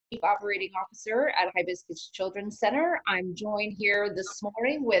Chief Operating Officer at Hibiscus Children's Center. I'm joined here this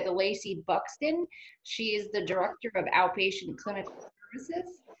morning with Lacey Buxton. She is the Director of Outpatient Clinical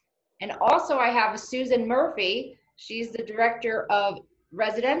Services. And also I have Susan Murphy. She's the Director of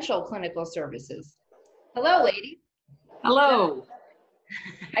Residential Clinical Services. Hello, ladies. Hello.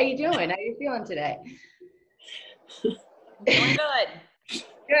 How you doing? How you feeling today? Doing good.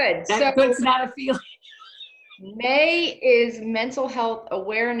 Good. That good's not a feeling. May is Mental Health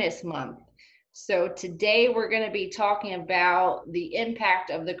Awareness Month. So today we're going to be talking about the impact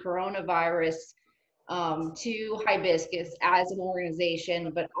of the coronavirus to Hibiscus as an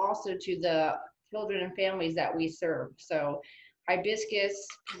organization, but also to the children and families that we serve. So Hibiscus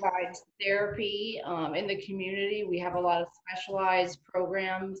provides therapy in the community. We have a lot of specialized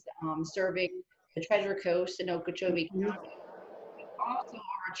programs serving the Treasure Coast and Okeechobee County. We also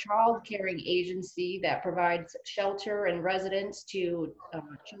are a child caring agency that provides shelter and residence to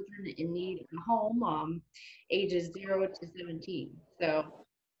children in need of a home, ages 0 to 17. So,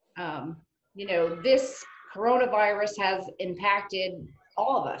 you know, this coronavirus has impacted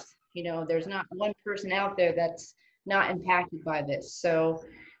all of us. You know, there's not one person out there that's not impacted by this. So,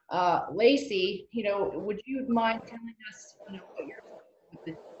 Lacey, you know, would you mind telling us, you know, what you're with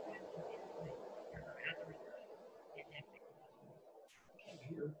the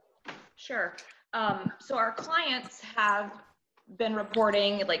Sure. So our clients have been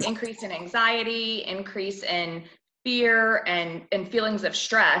reporting like increase in anxiety, increase in fear and feelings of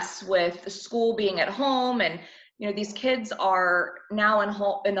stress with the school being at home. And, you know, these kids are now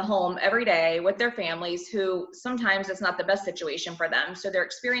in the home every day with their families who sometimes it's not the best situation for them. So they're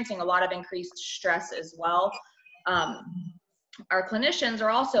experiencing a lot of increased stress as well. Our clinicians are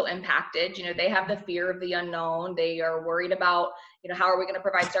also impacted. You know, they have the fear of the unknown. They are worried about, you know, how are we going to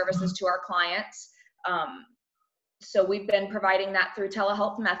provide services to our clients? So we've been providing that through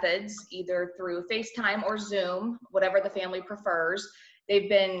telehealth methods, either through FaceTime or Zoom, whatever the family prefers. They've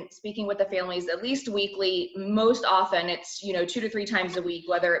been speaking with the families at least weekly. Most often it's, you know, 2 to 3 times a week,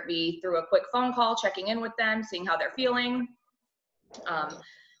 whether it be through a quick phone call, checking in with them, seeing how they're feeling.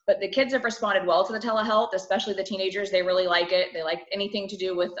 But the kids have responded well to the telehealth, especially the teenagers. They really like it. They like anything to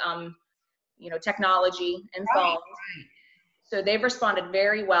do with, you know, technology and phones. So they've responded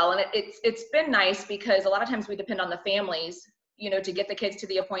very well. And it's been nice because a lot of times we depend on the families, you know, to get the kids to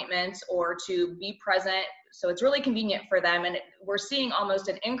the appointments or to be present. So it's really convenient for them. And we're seeing almost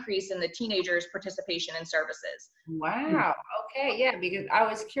an increase in the teenagers' participation in services. Wow. Okay. Yeah. Because I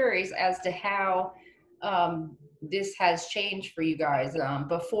was curious as to how this has changed for you guys.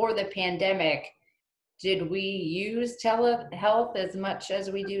 Before the pandemic, did we use telehealth as much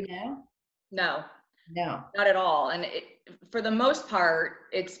as we do now? No. No. Not at all. And for the most part,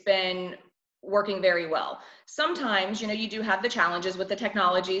 it's been working very well. Sometimes, you know, you do have the challenges with the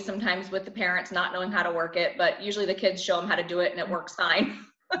technology, sometimes with the parents not knowing how to work it, but usually the kids show them how to do it and it works fine.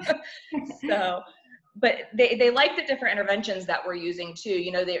 So, but they like the different interventions that we're using too.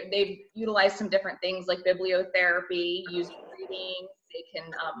 You know, they've utilized some different things like bibliotherapy, using reading. They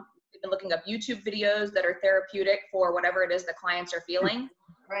can, they've been looking up YouTube videos that are therapeutic for whatever it is the clients are feeling.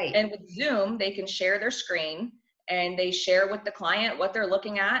 Right. And with Zoom, they can share their screen and they share with the client what they're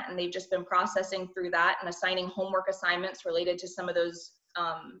looking at. And they've just been processing through that and assigning homework assignments related to some of those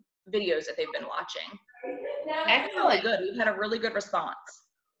videos that they've been watching. That's really good. We've had a really good response.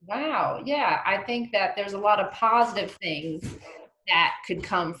 Wow. Yeah. I think that there's a lot of positive things that could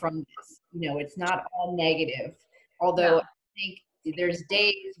come from this. You know, it's not all negative, although I think there's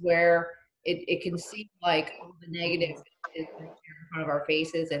days where it can seem like all the negative is in front of our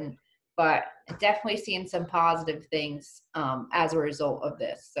faces, but definitely seeing some positive things as a result of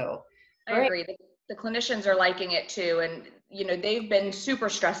this. So I agree. The clinicians are liking it too. And, you know, they've been super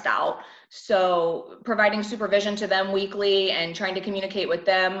stressed out. So providing supervision to them weekly and trying to communicate with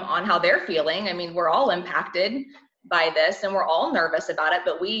them on how they're feeling. I mean, we're all impacted by this and we're all nervous about it,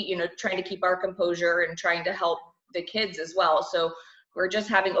 but we, you know, trying to keep our composure and trying to help the kids as well. So we're just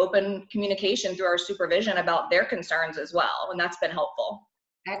having open communication through our supervision about their concerns as well. And that's been helpful.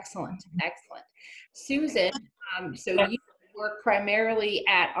 Excellent. Excellent. Susan, so you work primarily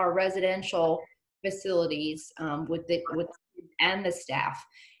at our residential facilities with and the staff.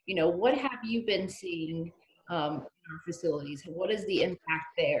 You know, what have you been seeing in our facilities? What is the impact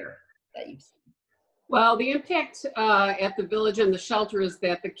there that you've seen? Well, the impact at the village and the shelter is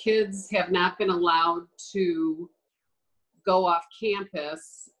that the kids have not been allowed to go off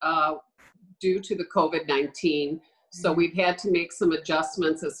campus due to the COVID-19. So we've had to make some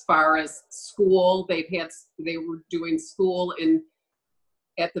adjustments as far as school. They were doing school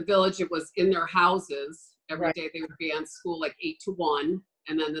at the village. It was in their houses every day. They would be on school like 8 to 1.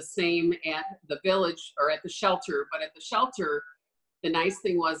 and then the same at the village or at the shelter. But at the shelter, the nice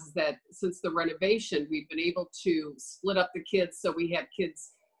thing was that since the renovation, we've been able to split up the kids. So we have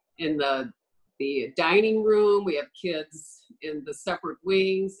kids in the dining room, we have kids in the separate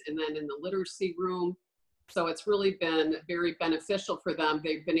wings, and then in the literacy room. So it's really been very beneficial for them.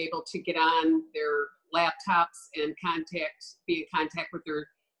 They've been able to get on their laptops and be in contact with their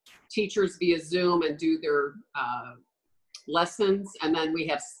teachers via Zoom and do their lessons. And then we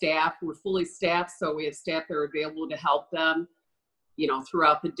have staff, we're fully staffed. So we have staff that are available to help them,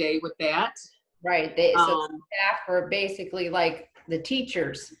 throughout the day with that. Right. So staff are basically like the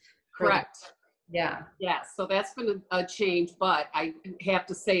teachers. Correct. Yeah. Yeah. So that's been a change, but I have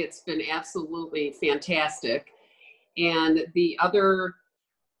to say it's been absolutely fantastic. And the other,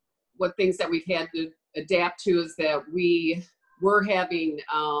 what things that we've had to adapt to is that we were having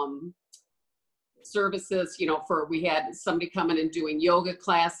services, we had somebody coming and doing yoga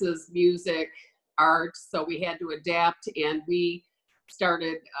classes, music, art. So we had to adapt, and we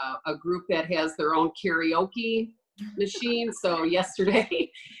started a group that has their own karaoke machine. So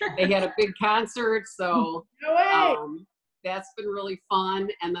yesterday they had a big concert. So no way. That's been really fun.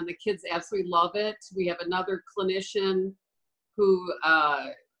 And then the kids absolutely love it. We have another clinician who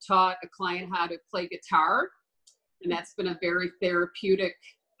taught a client how to play guitar. And that's been a very therapeutic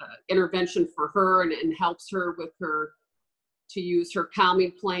intervention for her, and helps her with to use her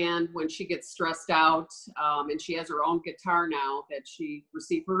calming plan when she gets stressed out. And she has her own guitar now that she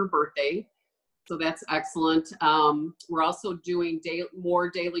received for her birthday. So that's excellent. We're also doing more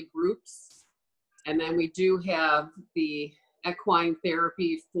daily groups. And then we do have the equine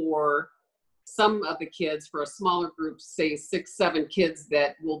therapy for some of the kids, for a smaller group, say 6, 7 kids,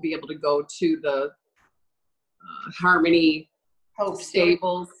 that will be able to go to the Harmony Hope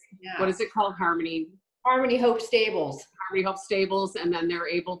Stables. Yeah. What is it called? Harmony Hope Stables. Harmony Hope Stables. And then they're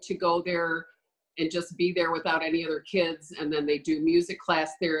able to go there and just be there without any other kids. And then they do music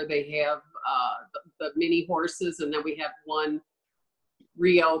class there. They have the mini horses, and then we have one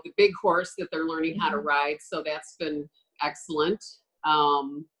Rio, the big horse that they're learning how to ride. So that's been excellent.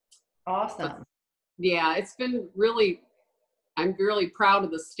 Awesome. Yeah, it's been really, I'm really proud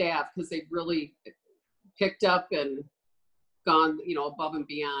of the staff, because they've really picked up and gone, above and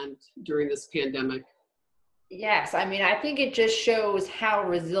beyond during this pandemic. Yes. I mean, I think it just shows how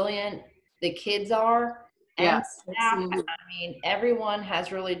resilient the kids are. And Yes, absolutely. I mean, everyone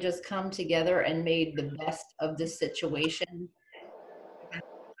has really just come together and made the best of this situation. I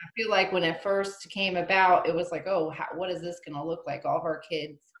feel like when it first came about, it was like, oh, what is this going to look like? All of our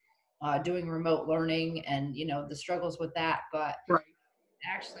kids doing remote learning, and, the struggles with that. But right. It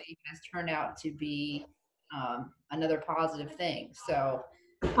actually has turned out to be another positive thing. So.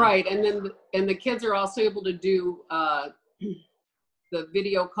 Right. And the kids are also able to do the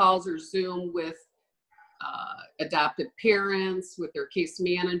video calls or Zoom with adoptive parents, with their case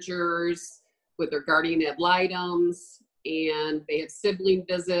managers, with their guardian ad litems, and they have sibling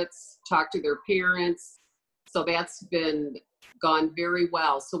visits, talk to their parents. So that's gone very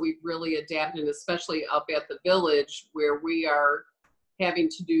well. So we've really adapted, especially up at the village, where we are having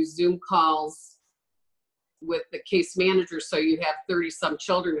to do Zoom calls with the case manager. So you have 30-some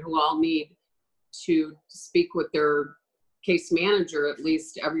children who all need to speak with their case manager at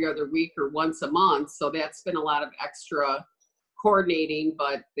least every other week or once a month. So that's been a lot of extra coordinating,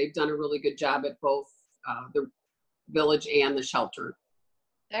 but they've done a really good job at both the village and the shelter.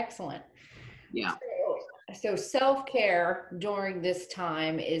 Excellent. Yeah. So self-care during this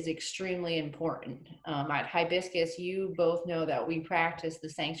time is extremely important. At Hibiscus, you both know that we practice the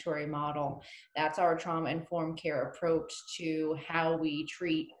sanctuary model. That's our trauma-informed care approach to how we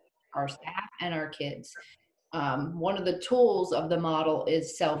treat our staff and our kids. One of the tools of the model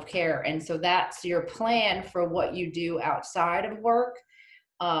is self-care. And so that's your plan for what you do outside of work.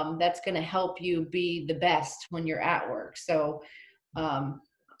 That's going to help you be the best when you're at work. So,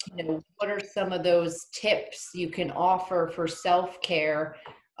 what are some of those tips you can offer for self-care,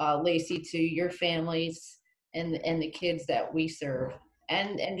 Lacey, to your families and the kids that we serve,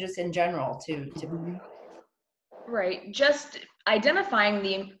 and just in general to Right. Just identifying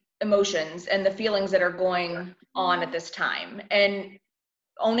the emotions and the feelings that are going on at this time, and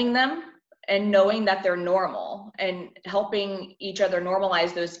owning them and knowing that they're normal, and helping each other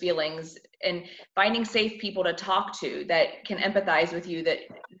normalize those feelings, and finding safe people to talk to that can empathize with you, that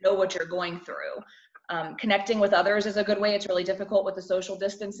know what you're going through. Connecting with others is a good way. It's really difficult with the social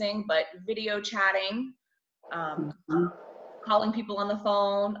distancing, but video chatting, calling people on the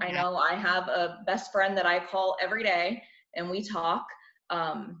phone. I know I have a best friend that I call every day, and we talk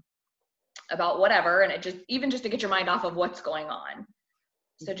about whatever, and it just to get your mind off of what's going on.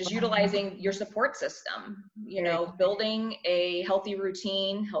 So just utilizing your support system, you know, building a healthy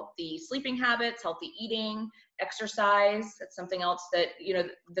routine, healthy sleeping habits, healthy eating, exercise. That's something else that, you know,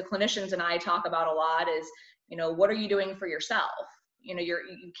 the clinicians and I talk about a lot is, you know, what are you doing for yourself? You know, you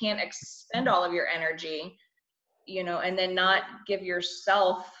can't expend all of your energy, you know, and then not give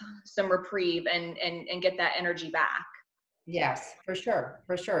yourself some reprieve and get that energy back. Yes, for sure.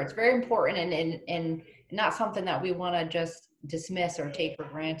 For sure. It's very important and not something that we want to just dismiss or take for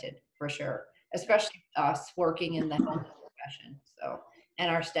granted, for sure, especially us working in the health profession, so, and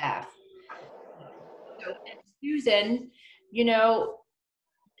our staff. So, and Susan, you know,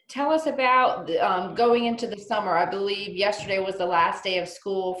 tell us about going into the summer. I believe yesterday was the last day of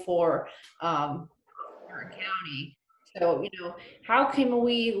school for Warren County. So, you know, how can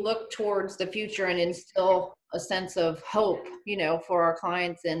we look towards the future and instill a sense of hope, you know, for our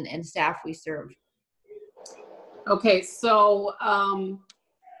clients and staff we serve? Okay, so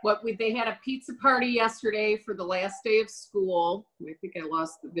they had a pizza party yesterday for the last day of school. I think I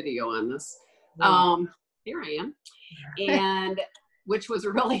lost the video on this. Here I am. And which was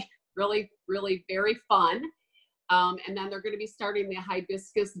really, really, really very fun. And then they're going to be starting the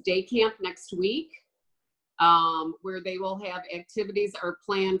Hibiscus Day Camp next week, where they will have activities are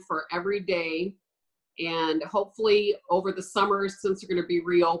planned for every day. And hopefully over the summer, since they're going to be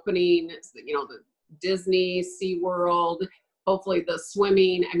reopening, you know, the Disney, SeaWorld, hopefully the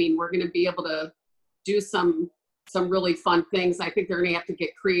swimming. I mean, we're going to be able to do some really fun things. I think they're going to have to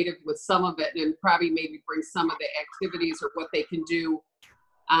get creative with some of it and probably maybe bring some of the activities or what they can do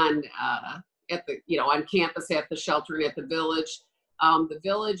on at the, you know, on campus, at the shelter and at the village. The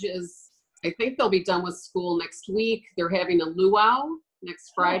village is, I think they'll be done with school next week. They're having a luau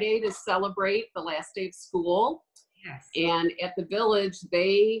next Friday to celebrate the last day of school. Yes. And at the village,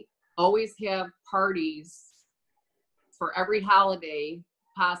 they always have parties for every holiday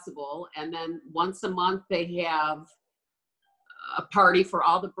possible. And then once a month, they have a party for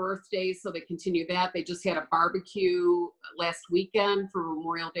all the birthdays. So they continue that. They just had a barbecue last weekend for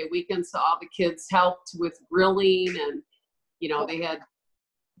Memorial Day weekend. So all the kids helped with grilling and, you know, they had,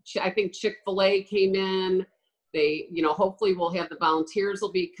 I think Chick-fil-A came in. They, you know, hopefully we'll have the volunteers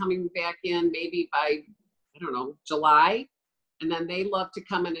will be coming back in maybe by, I don't know, July. And then they love to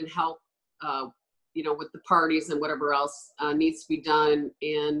come in and help, you know, with the parties and whatever else needs to be done.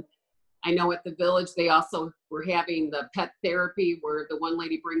 And I know at the village, they also were having the pet therapy where the one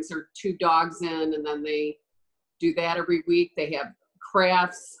lady brings her 2 dogs in and then they do that every week. They have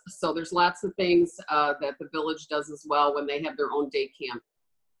crafts. So there's lots of things that the village does as well when they have their own day camp.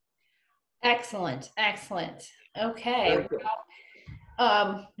 Excellent. Excellent. Okay.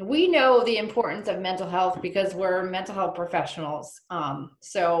 Well, we know the importance of mental health because we're mental health professionals.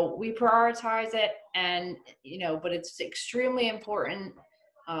 So we prioritize it and, you know, but it's extremely important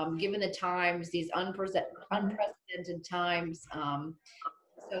given the times, these unprecedented times.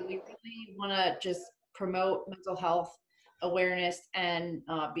 So we really want to just promote mental health awareness and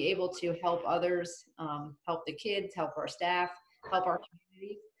be able to help others, help the kids, help our staff, help our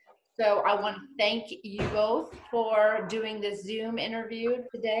community. So I want to thank you both for doing this Zoom interview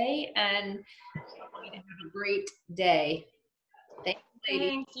today, and have a great day. Thank you, ladies.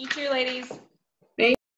 Thanks. You too, ladies.